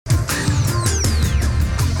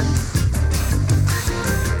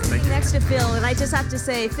Phil, and I just have to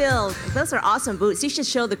say, Phil, those are awesome boots. You should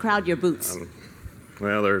show the crowd your boots.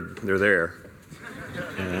 Well, they're there.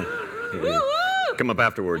 Yeah. Come up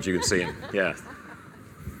afterwards, you can see them. Yeah.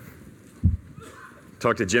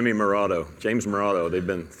 Talk to James Murato. They've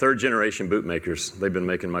been third-generation boot makers. They've been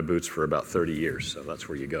making my boots for about 30 years, so that's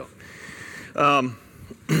where you go.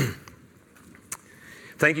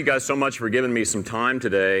 Thank you guys so much for giving me some time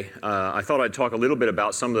today. I thought I'd talk a little bit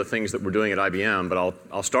about some of the things that we're doing at IBM, but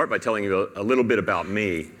I'll start by telling you a little bit about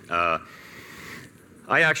me. I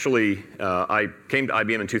came to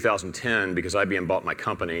IBM in 2010 because IBM bought my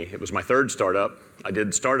company. It was my third startup. I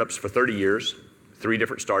did startups for 30 years, 3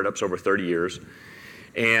 different startups over 30 years,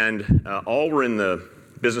 and all were in the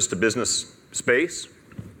business-to-business space.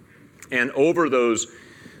 And over those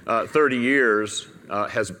 30 years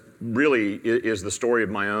is the story of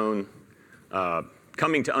my own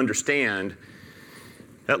coming to understand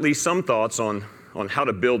at least some thoughts on how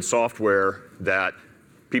to build software that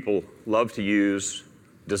people love to use,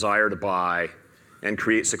 desire to buy, and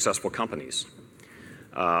create successful companies.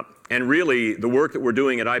 And really, the work that we're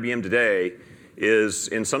doing at IBM today is,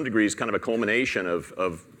 in some degrees, kind of a culmination of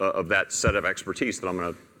that set of expertise that I'm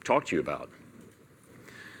going to talk to you about.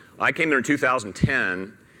 I came there in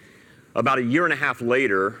 2010. About a year and a half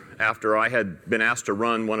later, after I had been asked to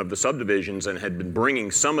run one of the subdivisions and had been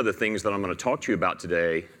bringing some of the things that I'm going to talk to you about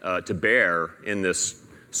today to bear in this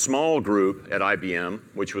small group at IBM,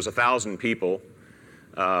 which was 1,000 people.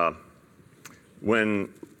 When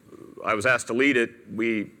I was asked to lead it,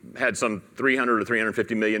 we had some $300 or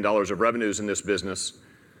 $350 million of revenues in this business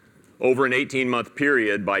over an 18-month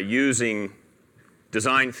period by using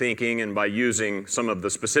design thinking and by using some of the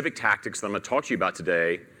specific tactics that I'm going to talk to you about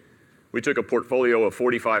today. We took a portfolio of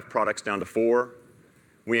 45 products down to 4.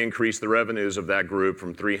 We increased the revenues of that group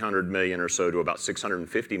from 300 million or so to about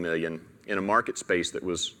 650 million in a market space that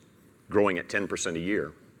was growing at 10% a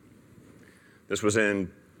year. This was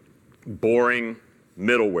in boring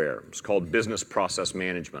middleware. It's called business process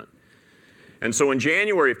management. And so in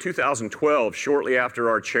January of 2012, shortly after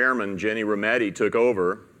our chairman, Jenny Rometty, took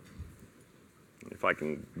over, if I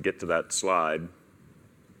can get to that slide.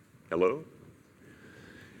 Hello?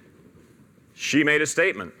 She made a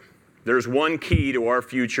statement. There's one key to our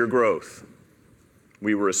future growth.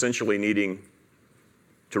 We were essentially needing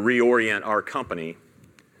to reorient our company,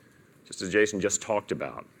 just as Jason just talked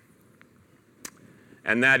about.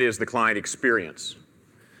 And that is the client experience.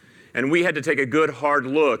 And we had to take a good hard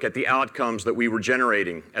look at the outcomes that we were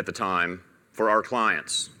generating at the time for our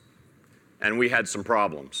clients. And we had some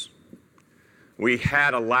problems. We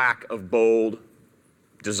had a lack of bold,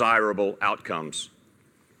 desirable outcomes.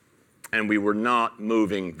 And we were not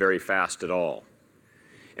moving very fast at all.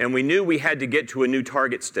 And we knew we had to get to a new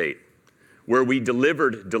target state where we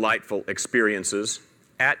delivered delightful experiences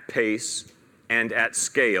at pace and at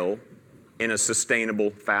scale in a sustainable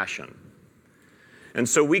fashion. And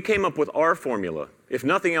so we came up with our formula. If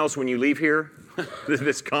nothing else, when you leave here,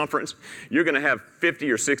 this conference, you're going to have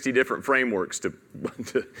 50 or 60 different frameworks to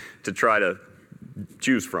try to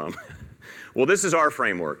choose from. Well, this is our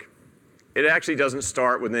framework. It actually doesn't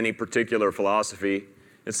start with any particular philosophy.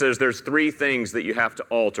 It says there's 3 things that you have to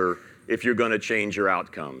alter if you're going to change your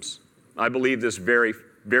outcomes. I believe this very,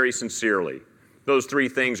 very sincerely. Those 3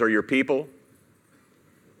 things are your people,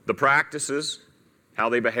 the practices, how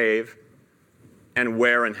they behave, and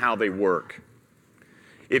where and how they work.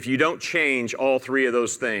 If you don't change all 3 of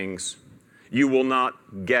those things, you will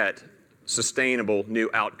not get sustainable new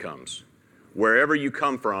outcomes. Wherever you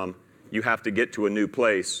come from, you have to get to a new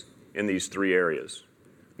place in these 3 areas.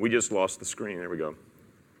 We just lost the screen. There we go.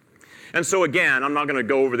 And so again, I'm not going to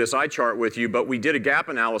go over this eye chart with you, but we did a gap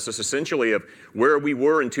analysis essentially of where we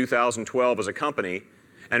were in 2012 as a company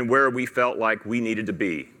and where we felt like we needed to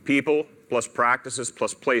be. People plus practices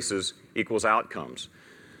plus places equals outcomes.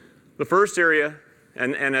 The first area,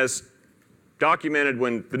 and as documented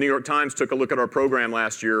when the New York Times took a look at our program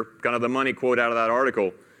last year, kind of the money quote out of that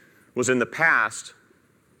article, was in the past,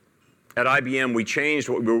 at IBM, we changed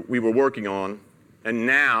what we were working on, and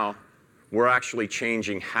now we're actually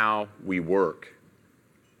changing how we work.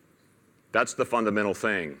 That's the fundamental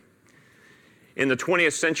thing. In the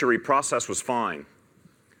 20th century, process was fine.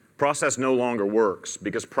 Process no longer works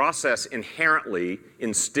because process inherently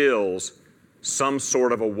instills some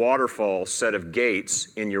sort of a waterfall set of gates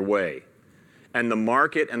in your way. And the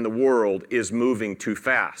market and the world is moving too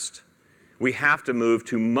fast. We have to move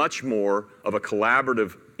to much more of a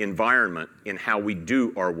collaborative environment in how we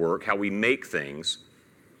do our work, how we make things.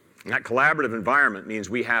 And that collaborative environment means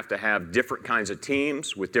we have to have different kinds of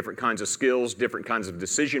teams with different kinds of skills, different kinds of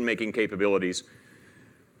decision-making capabilities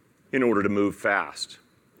in order to move fast.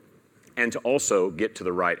 and to also get to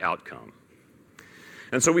the right outcome.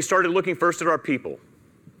 And so we started looking first at our people.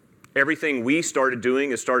 Everything we started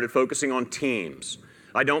doing is started focusing on teams.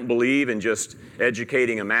 I don't believe in just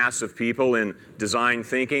educating a mass of people in design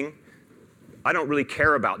thinking. I don't really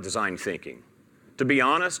care about design thinking. To be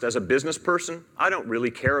honest, as a business person, I don't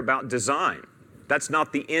really care about design. That's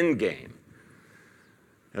not the end game.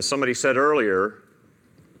 As somebody said earlier,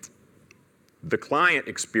 the client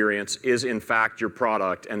experience is in fact your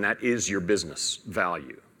product, and that is your business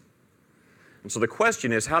value. And so the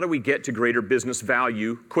question is, how do we get to greater business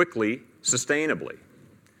value quickly, sustainably?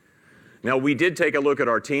 Now, we did take a look at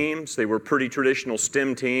our teams. They were pretty traditional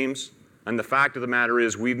STEM teams. And the fact of the matter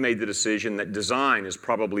is, we've made the decision that design is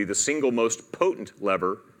probably the single most potent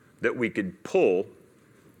lever that we could pull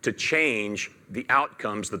to change the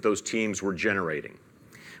outcomes that those teams were generating.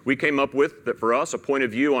 We came up with, that for us, a point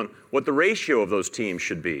of view on what the ratio of those teams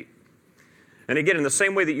should be. And again, in the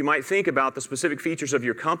same way that you might think about the specific features of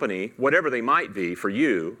your company, whatever they might be for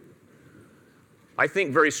you, I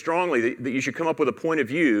think very strongly that you should come up with a point of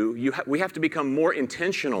view. We have to become more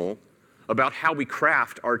intentional about how we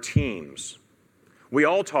craft our teams. We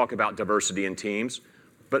all talk about diversity in teams,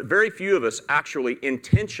 but very few of us actually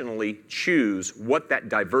intentionally choose what that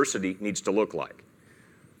diversity needs to look like.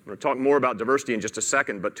 I'm going to talk more about diversity in just a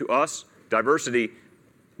second, but to us, diversity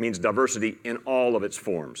means diversity in all of its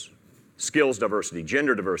forms. Skills diversity,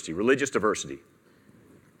 gender diversity, religious diversity,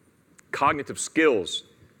 cognitive skills,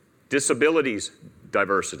 disabilities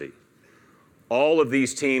diversity. All of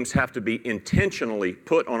these teams have to be intentionally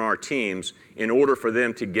put on our teams in order for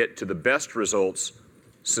them to get to the best results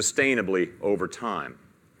sustainably over time.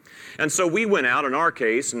 And so we went out in our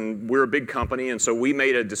case, and we're a big company, and so we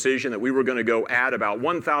made a decision that we were going to go add about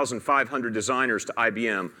 1,500 designers to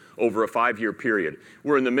IBM over a 5-year period.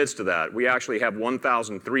 We're in the midst of that. We actually have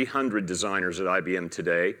 1,300 designers at IBM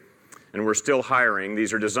today, and we're still hiring.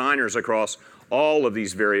 These are designers across all of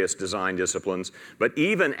these various design disciplines. But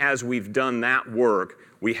even as we've done that work,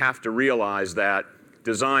 we have to realize that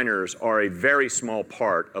designers are a very small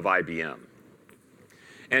part of IBM.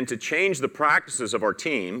 And to change the practices of our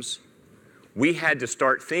teams, we had to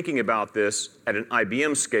start thinking about this at an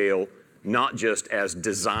IBM scale, not just as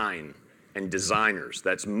design and designers.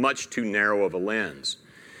 That's much too narrow of a lens.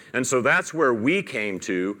 And so that's where we came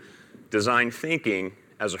to design thinking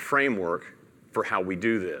as a framework for how we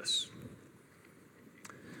do this.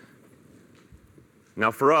 Now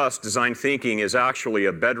for us, design thinking is actually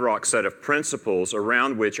a bedrock set of principles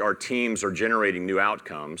around which our teams are generating new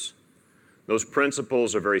outcomes. Those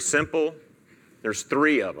principles are very simple. There's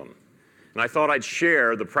 3 of them. And I thought I'd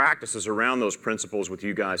share the practices around those principles with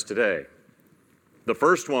you guys today. The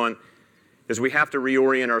first one is we have to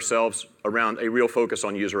reorient ourselves around a real focus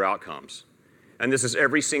on user outcomes. And this is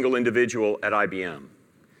every single individual at IBM.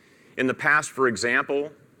 In the past, for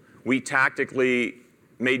example, we tactically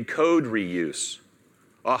made code reuse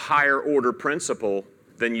a higher order principle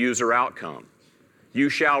than user outcome. You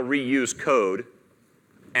shall reuse code,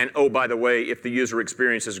 and oh, by the way, if the user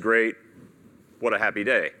experience is great, what a happy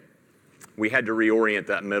day. We had to reorient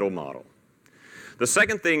that middle model. The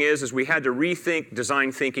second thing is we had to rethink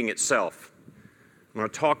design thinking itself. I'm going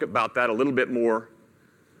to talk about that a little bit more.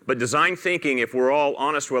 But design thinking, if we're all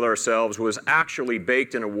honest with ourselves, was actually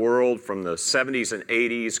baked in a world from the 70s and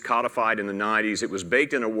 80s, codified in the 90s. It was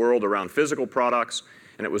baked in a world around physical products,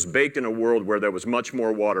 and it was baked in a world where there was much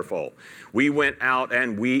more waterfall. We went out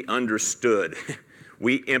and we understood.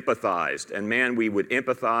 We empathized, and man, we would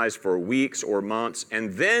empathize for weeks or months,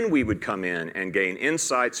 and then we would come in and gain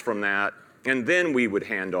insights from that, and then we would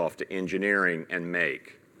hand off to engineering and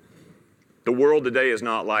make. The world today is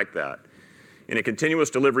not like that. In a continuous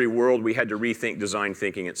delivery world, we had to rethink design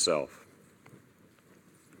thinking itself.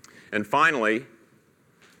 And finally,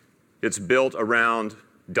 it's built around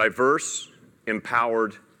diverse,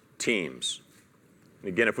 empowered teams. And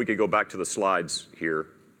again, if we could go back to the slides here,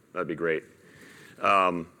 that'd be great.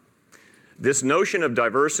 This notion of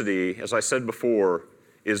diversity, as I said before,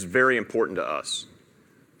 is very important to us.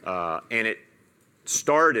 And it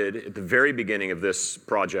started at the very beginning of this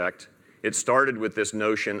project. It started with this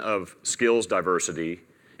notion of skills diversity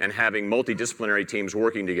and having multidisciplinary teams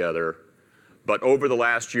working together. But over the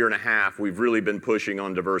last year and a half, we've really been pushing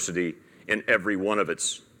on diversity in every one of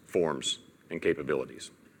its forms and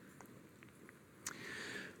capabilities.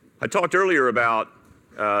 I talked earlier about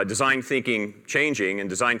design thinking changing and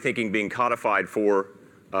design thinking being codified for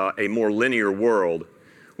a more linear world.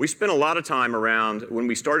 We spent a lot of time around, when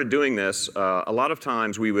we started doing this, a lot of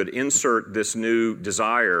times we would insert this new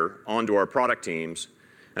desire onto our product teams.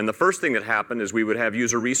 And the first thing that happened is we would have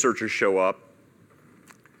user researchers show up.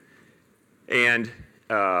 And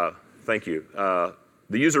thank Thank you.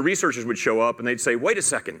 The user researchers would show up and they'd say, wait a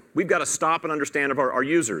second, we've got to stop and understand our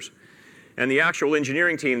users. And the actual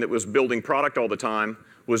engineering team that was building product all the time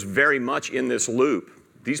was very much in this loop.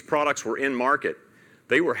 These products were in market.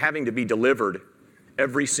 They were having to be delivered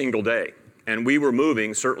every single day. And we were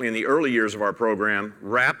moving, certainly in the early years of our program,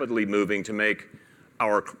 rapidly moving to make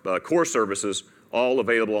our core services all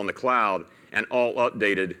available on the cloud and all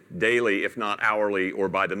updated daily, if not hourly or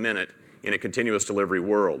by the minute, in a continuous delivery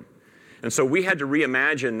world. And so we had to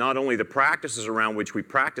reimagine not only the practices around which we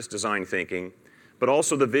practice design thinking, but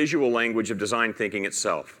also the visual language of design thinking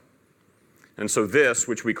itself. And so this,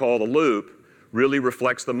 which we call the loop, really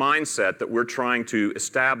reflects the mindset that we're trying to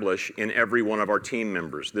establish in every one of our team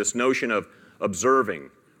members. This notion of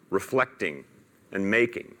observing, reflecting, and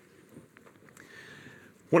making.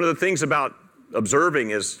 One of the things about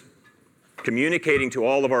observing is communicating to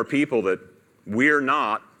all of our people that we're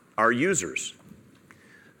not our users.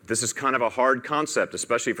 This is kind of a hard concept,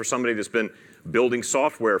 especially for somebody that's been building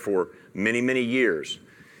software for many, many years.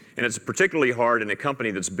 And it's particularly hard in a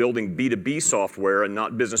company that's building B2B software and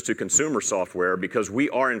not business-to-consumer software, because we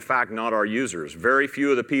are, in fact, not our users. Very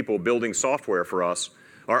few of the people building software for us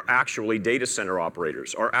are actually data center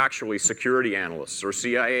operators, are actually security analysts or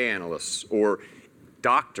CIA analysts or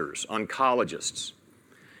doctors, oncologists.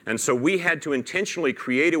 And so we had to intentionally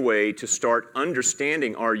create a way to start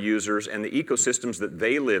understanding our users and the ecosystems that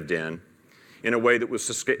they lived in a way that was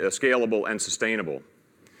scalable and sustainable.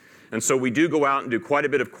 And so we do go out and do quite a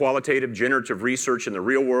bit of qualitative generative research in the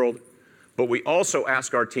real world, but we also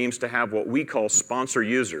ask our teams to have what we call sponsor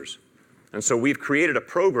users. And so we've created a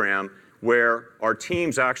program where our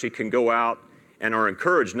teams actually can go out and are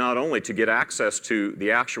encouraged not only to get access to the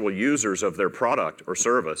actual users of their product or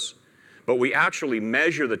service, but we actually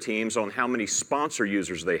measure the teams on how many sponsor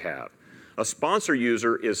users they have. A sponsor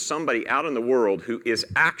user is somebody out in the world who is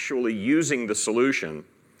actually using the solution,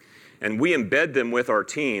 and we embed them with our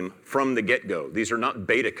team from the get-go. These are not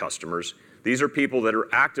beta customers. These are people that are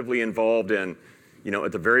actively involved in,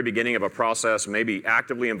 at the very beginning of a process, maybe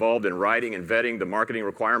actively involved in writing and vetting the marketing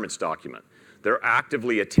requirements document. They're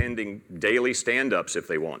actively attending daily stand-ups if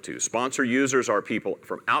they want to. Sponsor users are people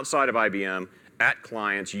from outside of IBM at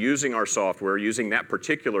clients using our software, using that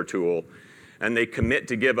particular tool, and they commit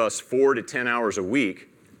to give us 4 to 10 hours a week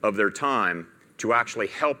of their time to actually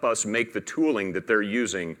help us make the tooling that they're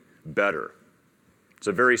using better. It's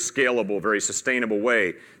a very scalable, very sustainable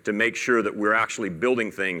way to make sure that we're actually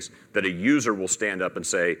building things that a user will stand up and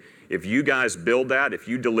say, if you guys build that, if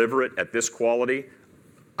you deliver it at this quality,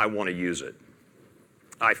 I want to use it.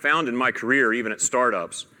 I found in my career, even at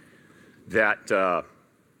startups, that a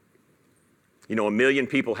million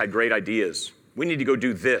people had great ideas. We need to go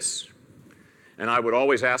do this. And I would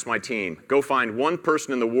always ask my team, go find one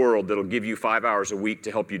person in the world that'll give you 5 hours a week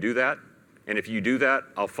to help you do that. And if you do that,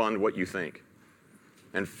 I'll fund what you think.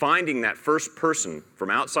 And finding that first person from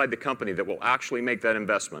outside the company that will actually make that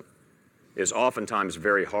investment is oftentimes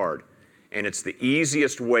very hard. And it's the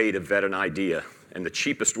easiest way to vet an idea and the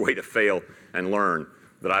cheapest way to fail and learn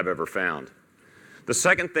that I've ever found. The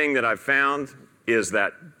second thing that I've found is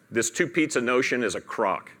that this two-pizza notion is a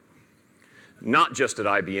crock. Not just at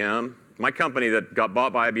IBM. My company that got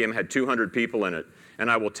bought by IBM had 200 people in it.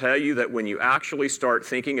 And I will tell you that when you actually start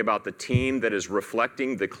thinking about the team that is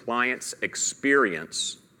reflecting the client's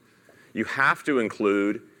experience, you have to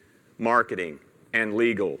include marketing and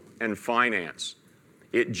legal and finance.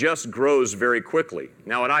 It just grows very quickly.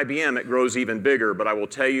 Now at IBM it grows even bigger, but I will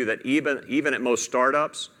tell you that even at most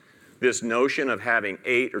startups, this notion of having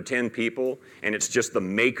 8 or 10 people, and it's just the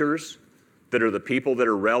makers that are the people that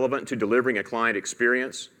are relevant to delivering a client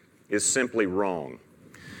experience, is simply wrong.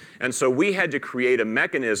 And so we had to create a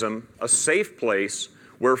mechanism, a safe place,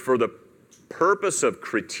 where for the purpose of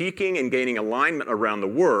critiquing and gaining alignment around the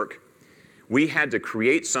work, we had to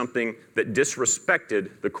create something that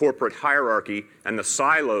disrespected the corporate hierarchy and the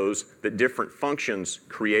silos that different functions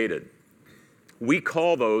created. We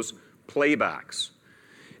call those playbacks.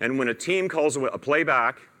 And when a team calls a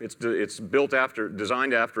playback, it's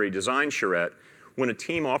designed after a design charrette. When a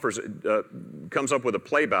team comes up with a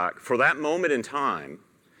playback, for that moment in time,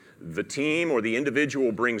 the team or the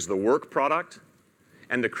individual brings the work product,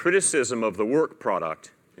 and the criticism of the work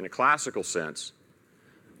product, in a classical sense,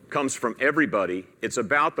 comes from everybody. It's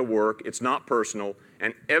about the work, it's not personal,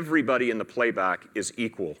 and everybody in the playback is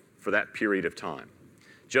equal for that period of time.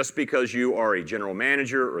 Just because you are a general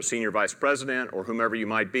manager or a senior vice president or whomever you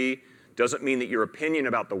might be, doesn't mean that your opinion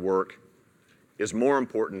about the work is more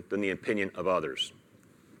important than the opinion of others.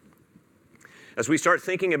 As we start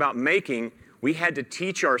thinking about making, we had to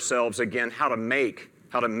teach ourselves again how to make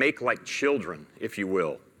like children, if you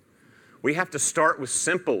will. We have to start with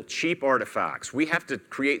simple, cheap artifacts. We have to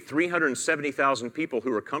create 370,000 people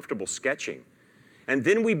who are comfortable sketching. And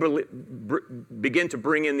then we begin to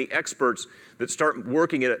bring in the experts that start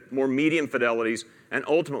working at more medium fidelities and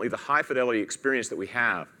ultimately the high fidelity experience that we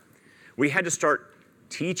have. We had to start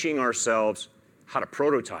teaching ourselves how to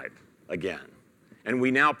prototype again. And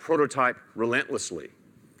we now prototype relentlessly.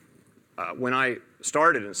 When I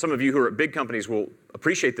started, and some of you who are at big companies will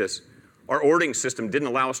appreciate this, our ordering system didn't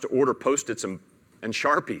allow us to order Post-its and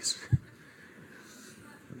Sharpies.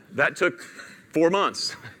 That took 4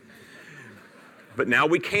 months. But now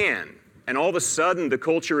we can. And all of a sudden, the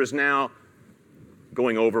culture is now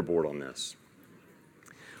going overboard on this.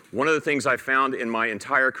 One of the things I found in my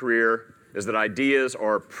entire career is that ideas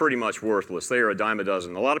are pretty much worthless. They are a dime a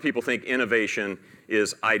dozen. A lot of people think innovation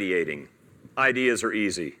is ideating. Ideas are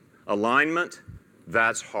easy. Alignment,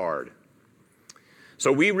 that's hard.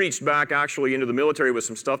 So we reached back actually into the military with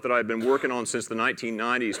some stuff that I've been working on since the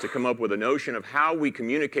 1990s to come up with a notion of how we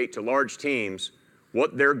communicate to large teams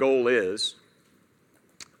what their goal is,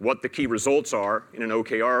 what the key results are in an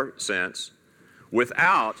OKR sense,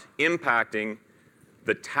 without impacting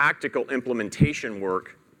the tactical implementation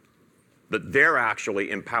work that they're actually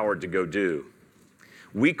empowered to go do.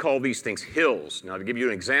 We call these things hills. Now, to give you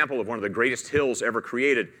an example of one of the greatest hills ever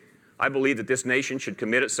created, I believe that this nation should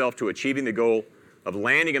commit itself to achieving the goal of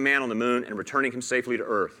landing a man on the moon and returning him safely to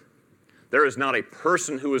Earth. There is not a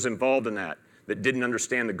person who was involved in that didn't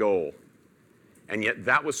understand the goal. And yet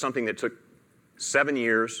that was something that took 7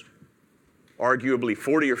 years, arguably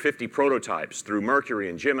 40 or 50 prototypes through Mercury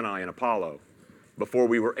and Gemini and Apollo before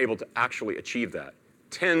we were able to actually achieve that.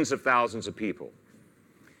 Tens of thousands of people.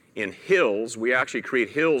 In hills, we actually create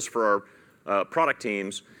hills for our product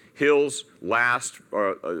teams. Hills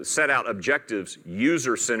set out objectives,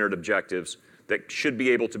 user-centered objectives, that should be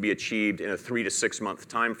able to be achieved in a 3 to 6 month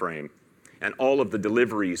time frame. And all of the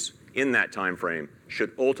deliveries in that time frame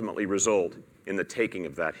should ultimately result in the taking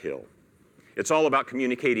of that hill. It's all about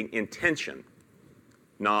communicating intention,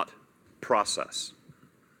 not process.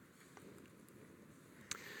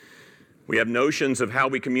 We have notions of how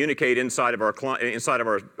we communicate inside of our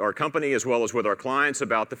company as well as with our clients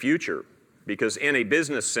about the future. Because in a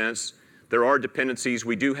business sense, there are dependencies.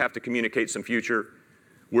 We do have to communicate some future.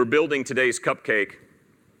 We're building today's cupcake.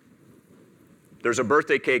 There's a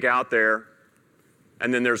birthday cake out there,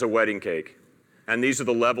 and then there's a wedding cake. And these are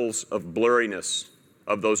the levels of blurriness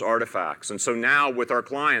of those artifacts. And so now with our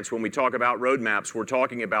clients, when we talk about roadmaps, we're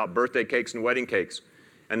talking about birthday cakes and wedding cakes.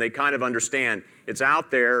 And they kind of understand it's out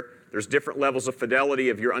there. There's different levels of fidelity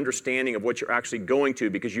of your understanding of what you're actually going to,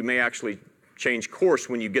 because you may actually change course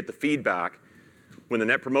when you get the feedback, when the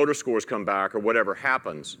net promoter scores come back or whatever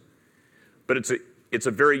happens. But it's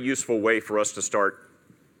a very useful way for us to start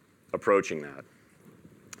approaching that.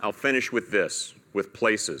 I'll finish with this, with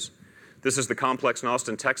places. This is the complex in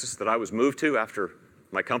Austin, Texas that I was moved to after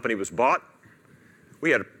my company was bought.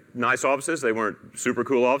 We had nice offices. They weren't super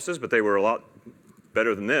cool offices, but they were a lot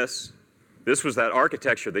better than this. This was that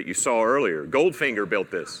architecture that you saw earlier. Goldfinger built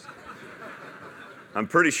this. I'm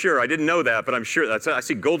pretty sure. I didn't know that, but I'm sure. I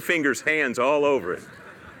see Goldfinger's hands all over it.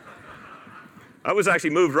 I was actually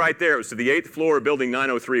moved right there. It was to the 8th floor of Building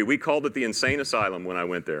 903. We called it the Insane Asylum when I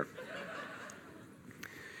went there.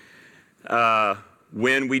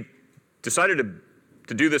 When we decided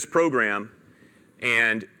to do this program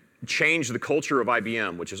and change the culture of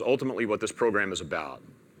IBM, which is ultimately what this program is about,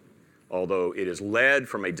 although it is led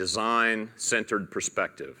from a design-centered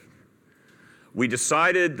perspective. We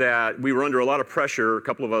decided that we were under a lot of pressure, a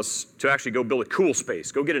couple of us, to actually go build a cool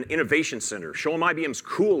space, go get an innovation center, show them IBM's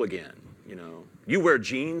cool again. You know, you wear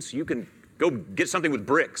jeans, you can go get something with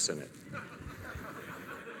bricks in it.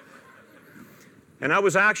 And I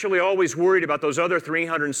was actually always worried about those other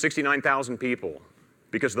 369,000 people,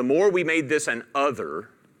 because the more we made this an other,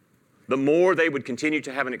 the more they would continue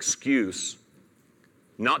to have an excuse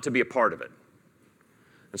not to be a part of it.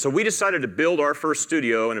 And so we decided to build our first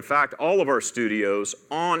studio, and in fact, all of our studios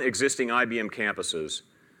on existing IBM campuses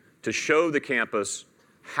to show the campus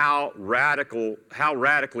how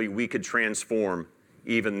radically we could transform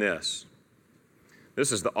even this.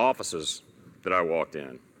 This is the offices that I walked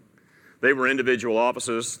in. They were individual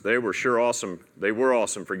offices. They were sure awesome. They were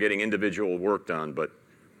awesome for getting individual work done, but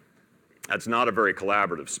that's not a very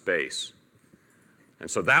collaborative space. And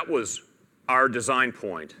so that was our design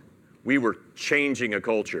point. We were changing a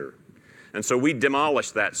culture. And so we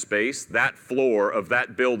demolished that space. That floor of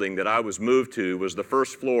that building that I was moved to was the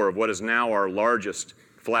first floor of what is now our largest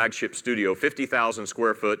flagship studio, 50,000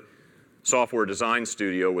 square foot software design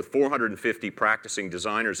studio with 450 practicing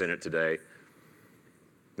designers in it today.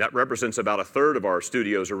 That represents about a third of our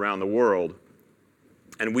studios around the world.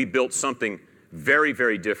 And we built something very,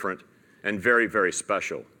 very different and very, very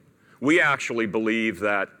special. We actually believe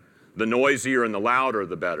that the noisier and the louder,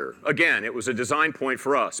 the better. Again, it was a design point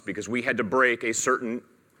for us because we had to break a certain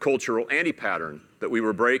cultural anti-pattern that we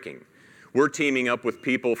were breaking. We're teaming up with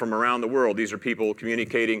people from around the world. These are people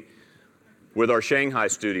communicating with our Shanghai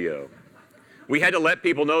studio. We had to let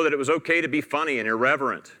people know that it was okay to be funny and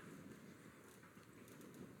irreverent.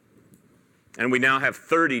 And we now have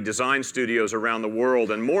 30 design studios around the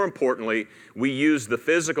world. And more importantly, we use the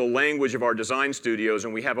physical language of our design studios,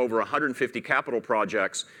 and we have over 150 capital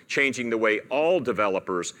projects changing the way all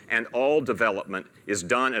developers and all development is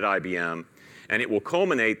done at IBM. And it will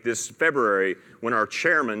culminate this February when our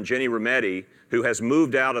chairman, Jenny Rometty, who has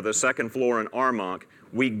moved out of the second floor in Armonk,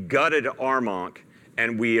 we gutted Armonk,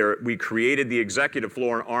 and we created the executive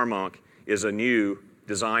floor in Armonk is a new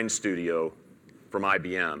design studio from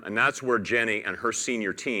IBM. And that's where Jenny and her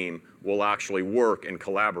senior team will actually work and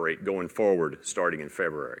collaborate going forward starting in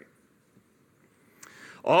February.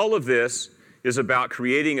 All of this is about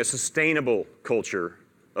creating a sustainable culture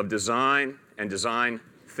of design and design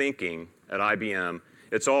thinking at IBM.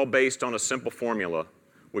 It's all based on a simple formula,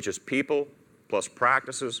 which is people plus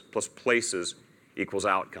practices plus places equals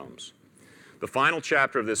outcomes. The final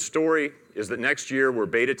chapter of this story is that next year we're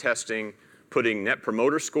beta testing putting Net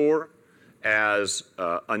Promoter Score as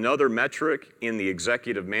another metric in the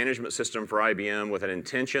executive management system for IBM, with an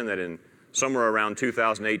intention that in somewhere around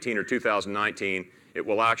 2018 or 2019, it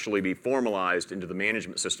will actually be formalized into the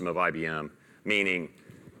management system of IBM, meaning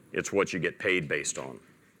it's what you get paid based on.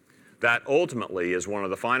 That ultimately is one of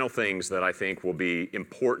the final things that I think will be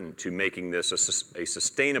important to making this a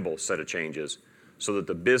sustainable set of changes so that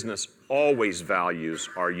the business always values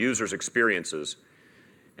our users' experiences,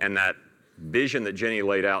 and that vision that Jenny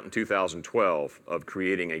laid out in 2012 of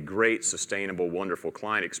creating a great, sustainable, wonderful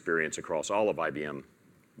client experience across all of IBM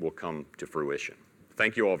will come to fruition.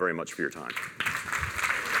 Thank you all very much for your time.